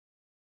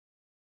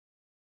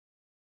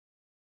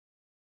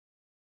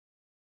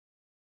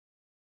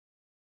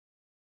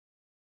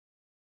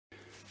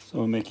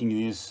So making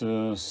these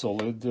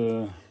solid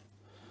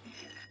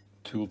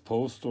tool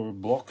post or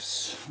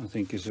blocks, I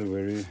think, is a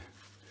very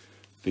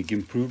big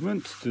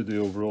improvement to the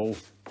overall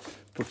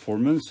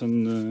performance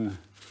and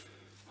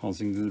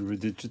enhancing the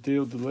rigidity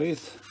of the lathe.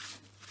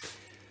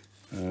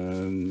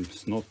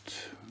 It's not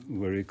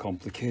very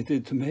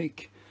complicated to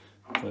make.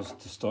 Just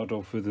to start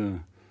off with a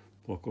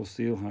block of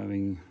steel,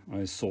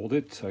 I sawed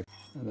it, and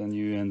then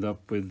you end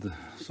up with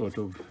sort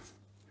of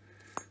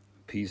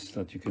piece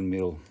that you can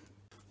mill.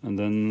 And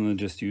then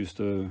just use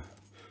the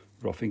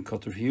roughing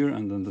cutter here,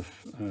 and then the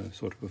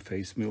sort of a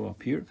face mill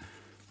up here,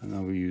 and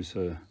I will use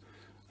an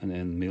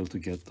end mill to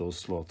get those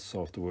slots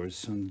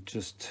afterwards, and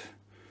just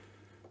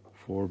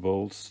 4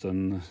 bolts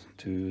then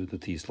to the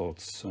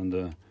T-slots and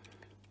the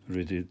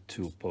rigid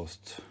tool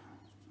post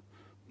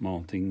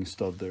mounting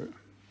stud there.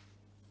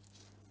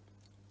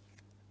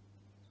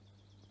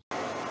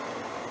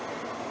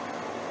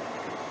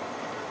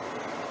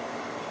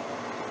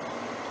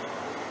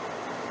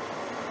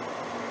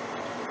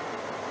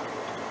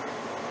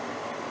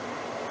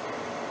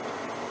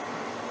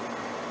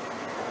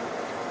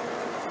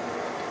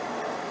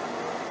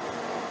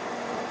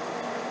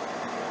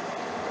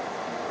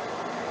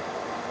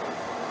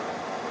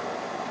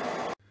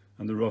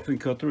 And the roughing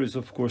cutter is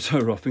of course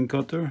a roughing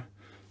cutter.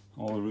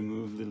 I'll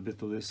remove a little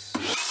bit of this.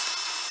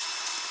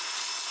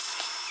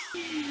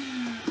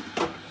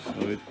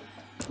 So it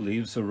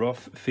leaves a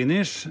rough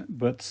finish,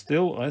 but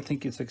still I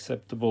think it's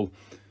acceptable.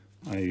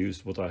 I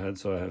used what I had,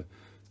 so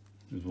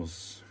it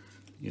was,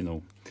 you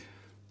know,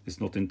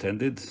 it's not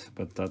intended,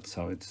 but that's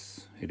how it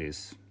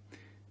is.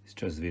 It's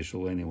just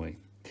visual anyway.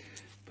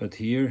 But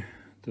here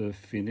the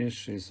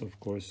finish is of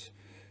course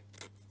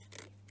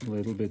a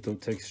little bit of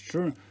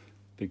texture,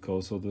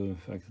 because of the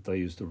fact that I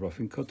used the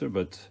roughing cutter,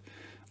 but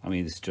I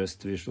mean, it's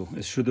just visual.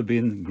 It should have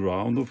been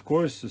ground, of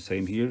course. The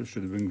same here,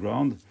 should have been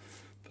ground,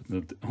 but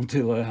not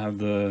until I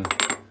have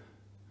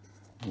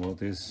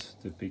what is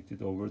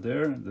depicted over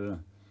there, the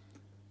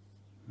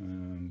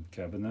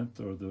cabinet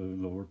or the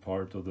lower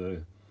part of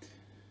the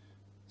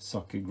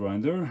socket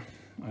grinder.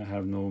 I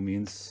have no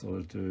means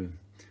other to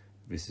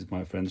visit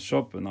my friend's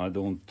shop, and I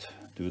don't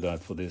do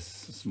that for this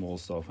small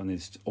stuff, and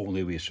it's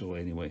only visual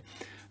anyway.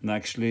 And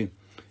actually,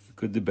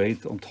 could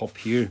debate on top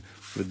here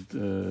with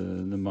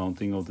the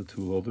mounting of the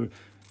tool holder.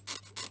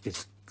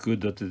 It's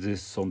good that it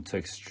is some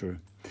texture.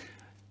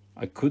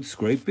 I could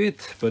scrape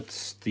it, but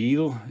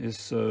steel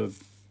is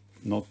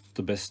not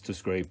the best to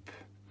scrape.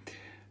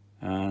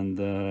 And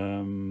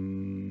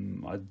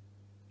I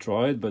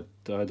tried, but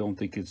I don't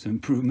think it's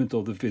improvement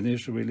of the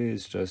finish really.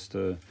 It's just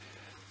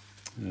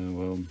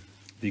well,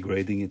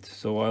 degrading it.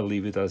 So I'll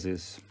leave it as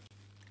is.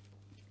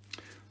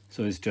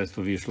 So it's just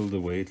for visual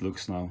the way it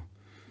looks now.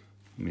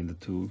 I mean, the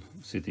tool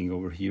sitting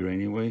over here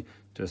anyway,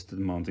 just the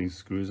mounting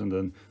screws, and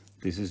then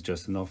this is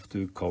just enough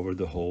to cover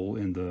the hole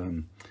in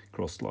the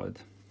cross slide.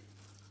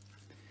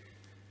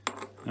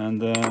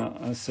 And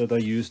I said I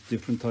used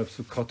different types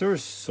of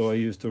cutters, so I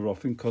used a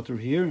roughing cutter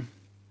here,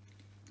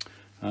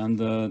 and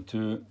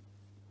to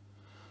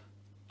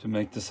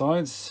make the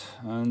sides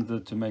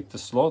and to make the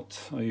slot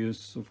I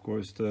use of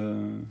course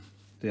the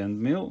end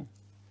mill,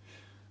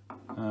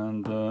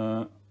 and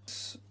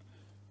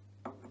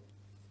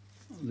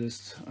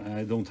this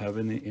I don't have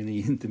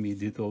any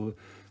intermediate, or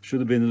should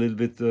have been a little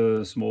bit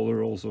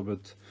smaller also,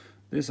 but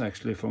this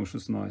actually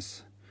functions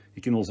nice.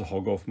 You can also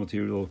hog off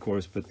material of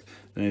course, but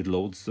then it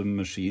loads the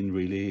machine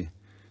really.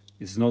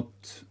 It's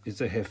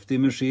a hefty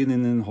machine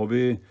in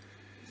hobby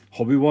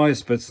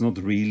wise, but it's not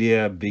really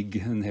a big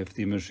and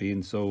hefty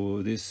machine,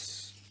 so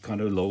this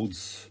kind of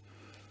loads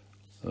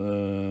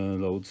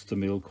the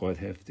mill quite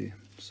hefty.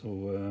 So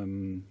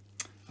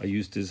I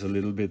use this a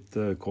little bit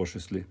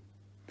cautiously.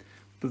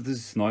 But this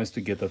is nice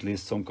to get at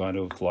least some kind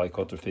of fly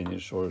cutter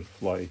finish or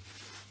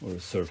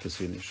surface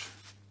finish.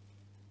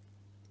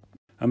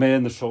 I may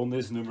have shown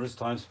this numerous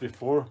times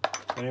before.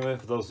 Anyway,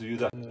 for those of you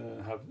that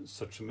have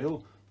such a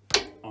mill,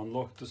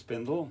 unlock the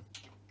spindle.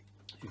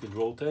 You can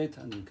rotate,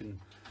 and you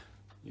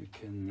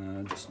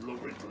can just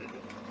lower it a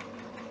little.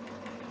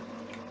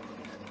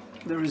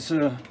 There is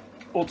a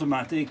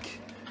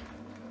automatic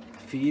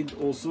feed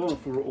also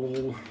for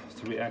all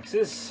 3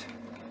 axes,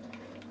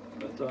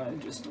 but I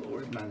just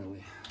lower it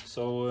manually.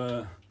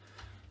 So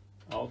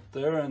out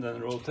there, and then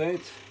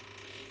rotate,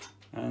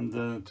 and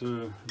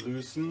to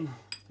loosen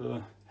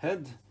the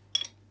head,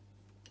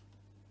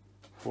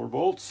 4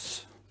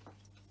 bolts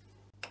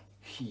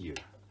here,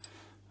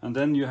 and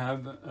then you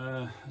have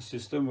a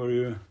system where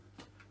you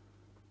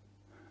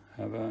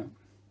have a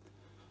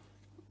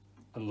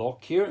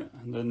lock here,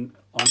 and then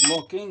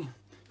unlocking,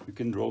 you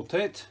can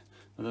rotate,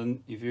 and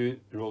then if you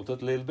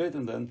rotate a little bit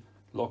and then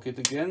lock it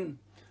again,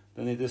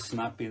 then it is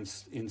snap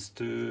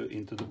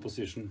into the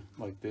position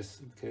like this,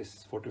 in case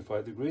it's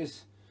 45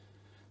 degrees.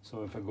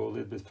 So if I go a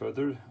little bit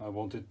further, I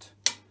want it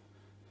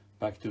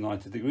back to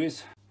 90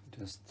 degrees.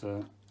 Just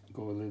go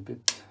a little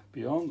bit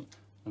beyond,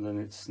 and then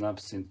it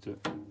snaps into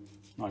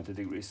 90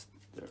 degrees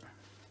there.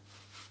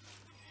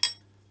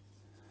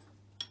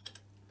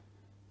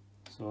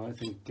 So I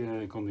think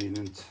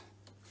convenient.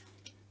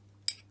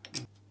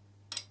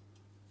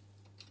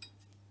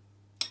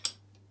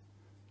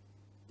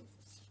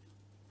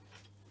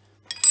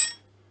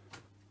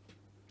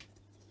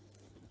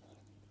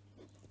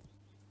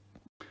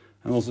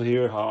 And also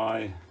here how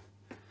I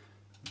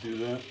do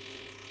the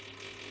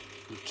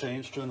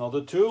change to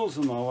another tool.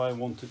 So now I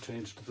want to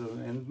change to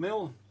the end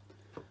mill.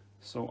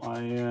 So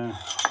I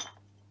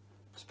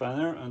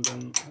spanner, and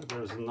then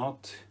there's a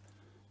nut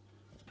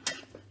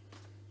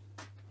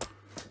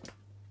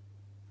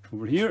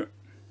over here.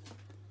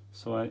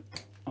 So I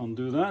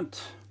undo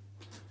that.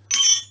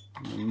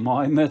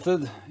 My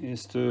method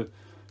is to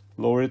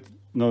lower it,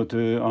 no,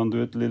 to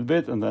undo it a little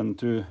bit, and then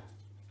to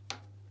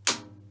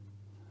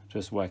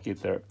just whack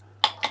it there.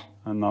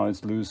 And now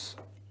it's loose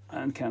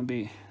and can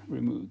be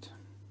removed.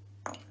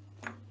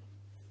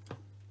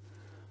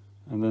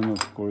 And then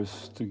of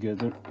course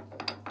together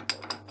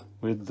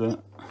with the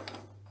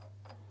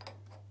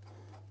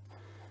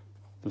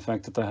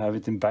fact that I have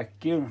it in back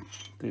gear,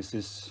 this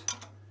is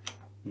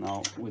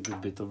now with a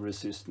bit of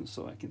resistance,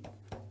 so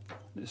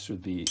this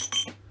should be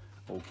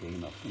okay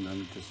enough, and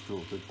then just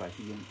rotate back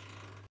again.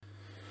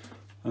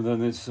 And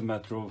then it's a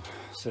matter of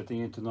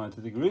setting it to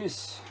 90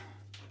 degrees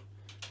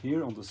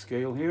here on the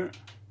scale here,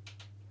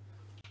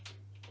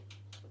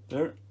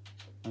 there,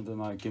 and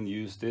then I can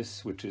use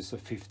this, which is a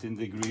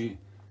 15-degree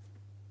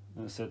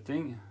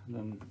setting,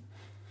 then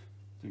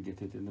to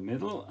get it in the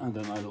middle, and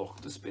then I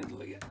lock the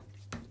spindle again.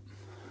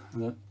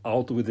 And then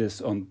out with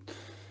this.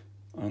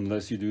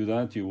 Unless you do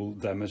that, you will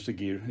damage the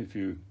gear if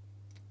you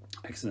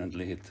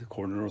accidentally hit the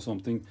corner or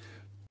something.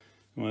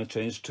 When I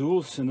change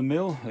tools in the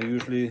mill, I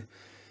usually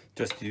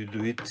just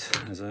do it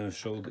as I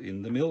showed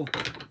in the mill.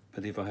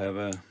 But if I have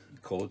a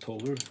collet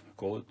holder,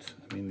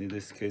 I mean in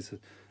this case a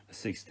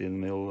 16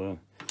 mil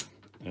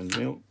end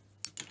mill,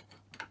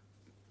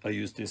 I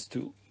use this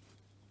tool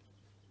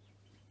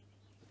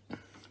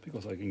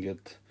because I can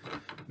get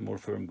more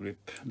firm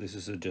grip. This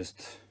is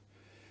just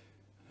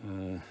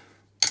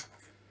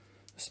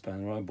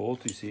spanner I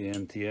bought. You see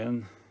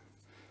NTN,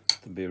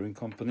 the bearing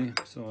company,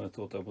 so I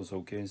thought that was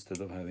okay instead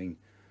of having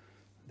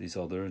these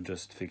other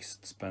just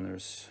fixed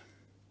spanners.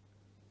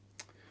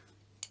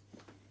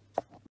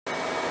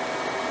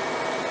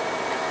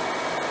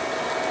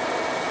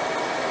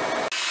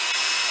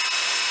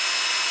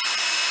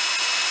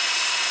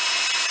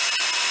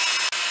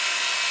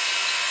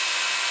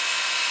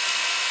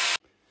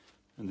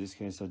 In this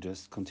case I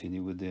just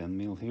continue with the end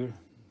mill here,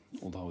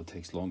 although it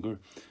takes longer.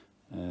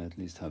 At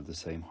least have the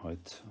same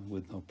height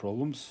with no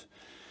problems.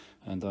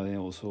 And I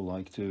also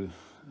like to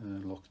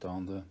lock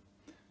down the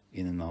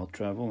in and out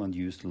travel and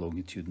use the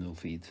longitudinal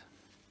feed.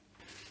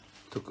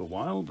 Took a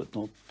while, but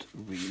not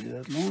really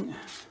that long.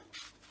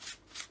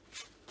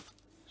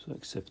 So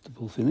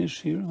acceptable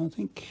finish here, I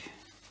think.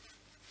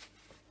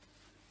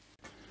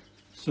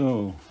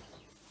 So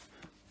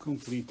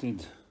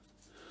completed,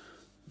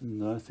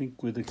 and I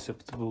think with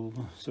acceptable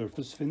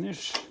surface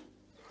finish.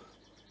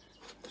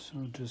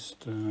 So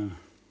just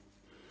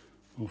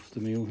off the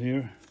mill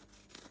here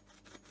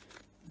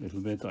a little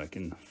bit, I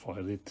can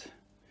file it,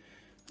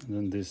 and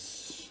then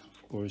this,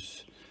 of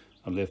course,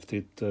 I left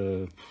it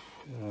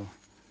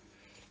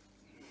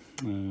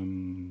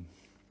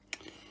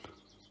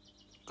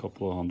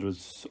couple of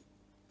hundreds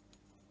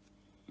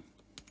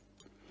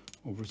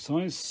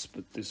oversize,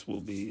 but this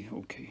will be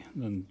okay.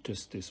 Then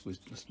just this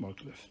with just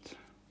mark left.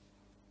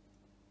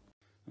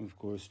 And of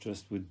course,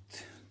 just with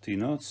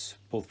T-nuts,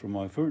 both from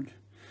Myford,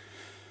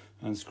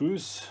 and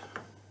screws.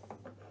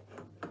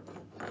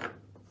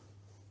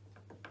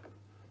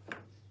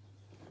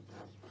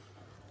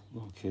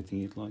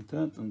 Locating it like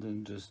that, and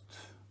then just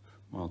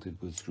mount it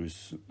with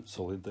screws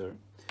solid there.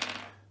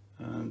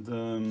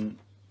 And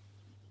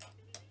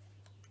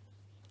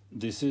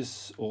this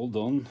is all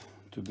done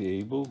to be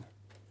able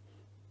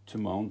to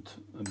mount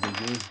a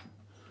bigger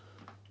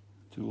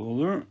tool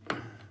holder.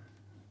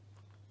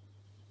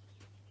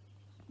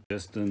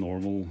 Just a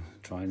normal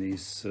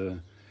Chinese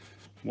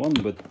one,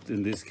 but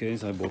in this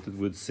case I bought it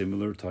with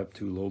similar type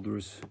tool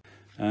holders.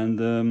 And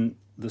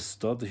the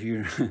stud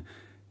here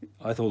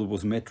I thought it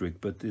was metric,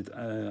 but it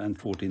and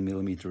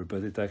 14mm,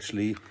 but it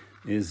actually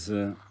is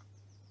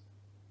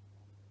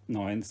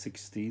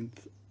 9/16,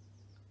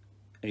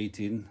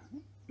 18,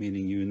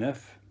 meaning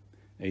UNF,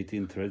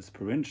 18 threads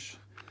per inch.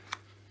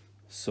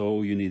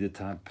 So you need a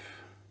tap.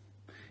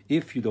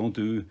 If you don't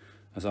do,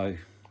 as I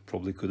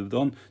probably could have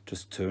done,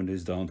 just turn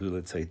this down to,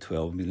 let's say,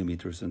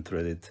 12mm and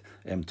thread it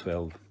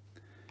M12.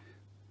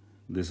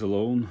 This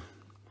alone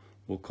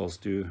will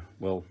cost you,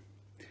 well,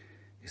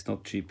 it's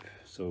not cheap,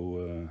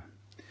 so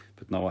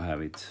but now I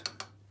have it.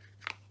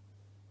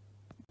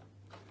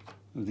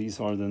 These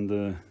are then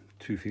the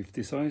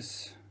 250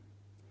 size.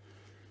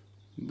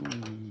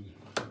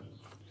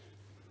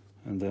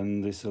 And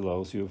then this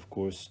allows you, of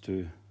course,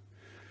 to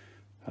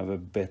have a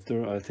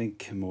better, I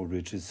think, more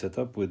rigid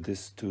setup with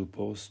this tool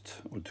post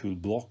or tool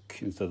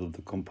block instead of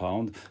the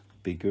compound.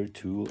 Bigger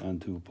tool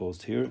and tool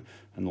post here,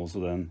 and also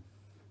then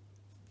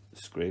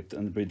scraped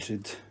and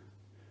rigid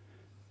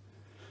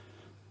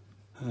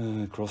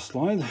cross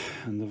slide.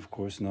 And of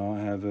course now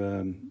I have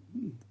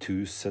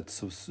 2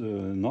 sets of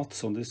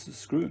nuts on this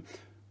screw,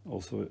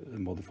 also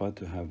modified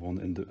to have one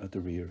in at the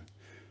rear.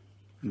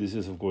 This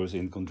is of course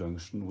in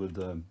conjunction with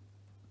the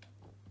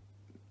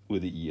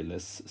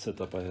ELS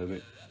setup I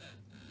have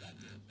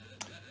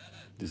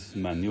this is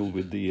manual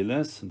with the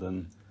ELS, and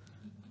then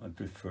I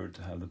prefer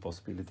to have the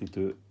possibility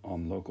to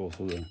unlock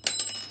also the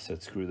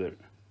set screw there,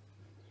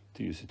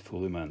 to use it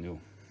fully manual.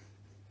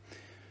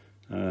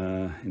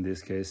 In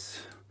this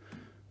case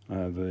I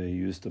have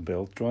used a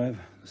belt drive,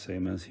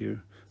 same as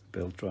here,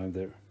 belt drive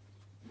there.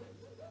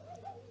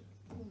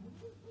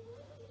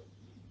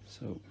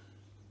 So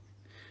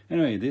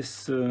anyway,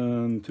 this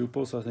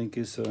toolpost I think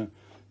is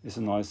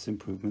a nice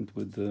improvement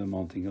with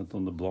mounting it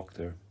on the block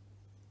there.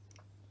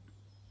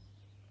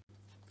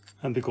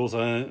 And because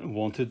I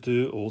wanted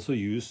to also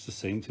use the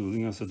same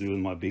tooling as I do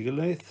in my bigger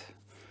lathe,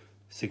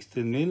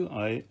 16mm,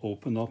 I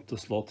open up the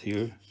slot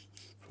here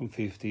from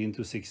 15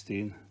 to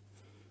 16.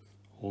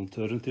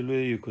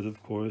 Alternatively, you could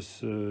of course,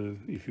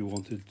 if you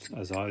wanted,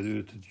 as I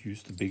do, to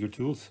use the bigger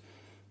tools,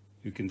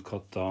 you can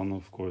cut down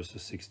of course a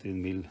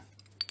 16mm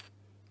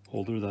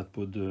holder that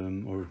would,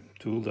 or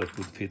tool that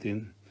would fit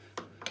in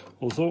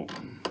also.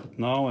 But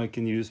now I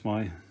can use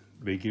my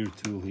bigger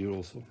tool here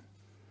also.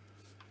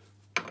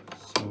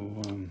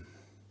 So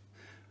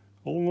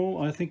all in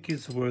all, I think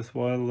it's a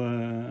worthwhile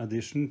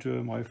addition to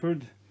a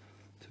Myford,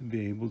 to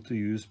be able to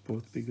use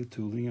both bigger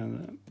tooling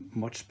and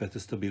much better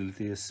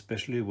stability,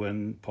 especially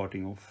when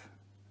parting off.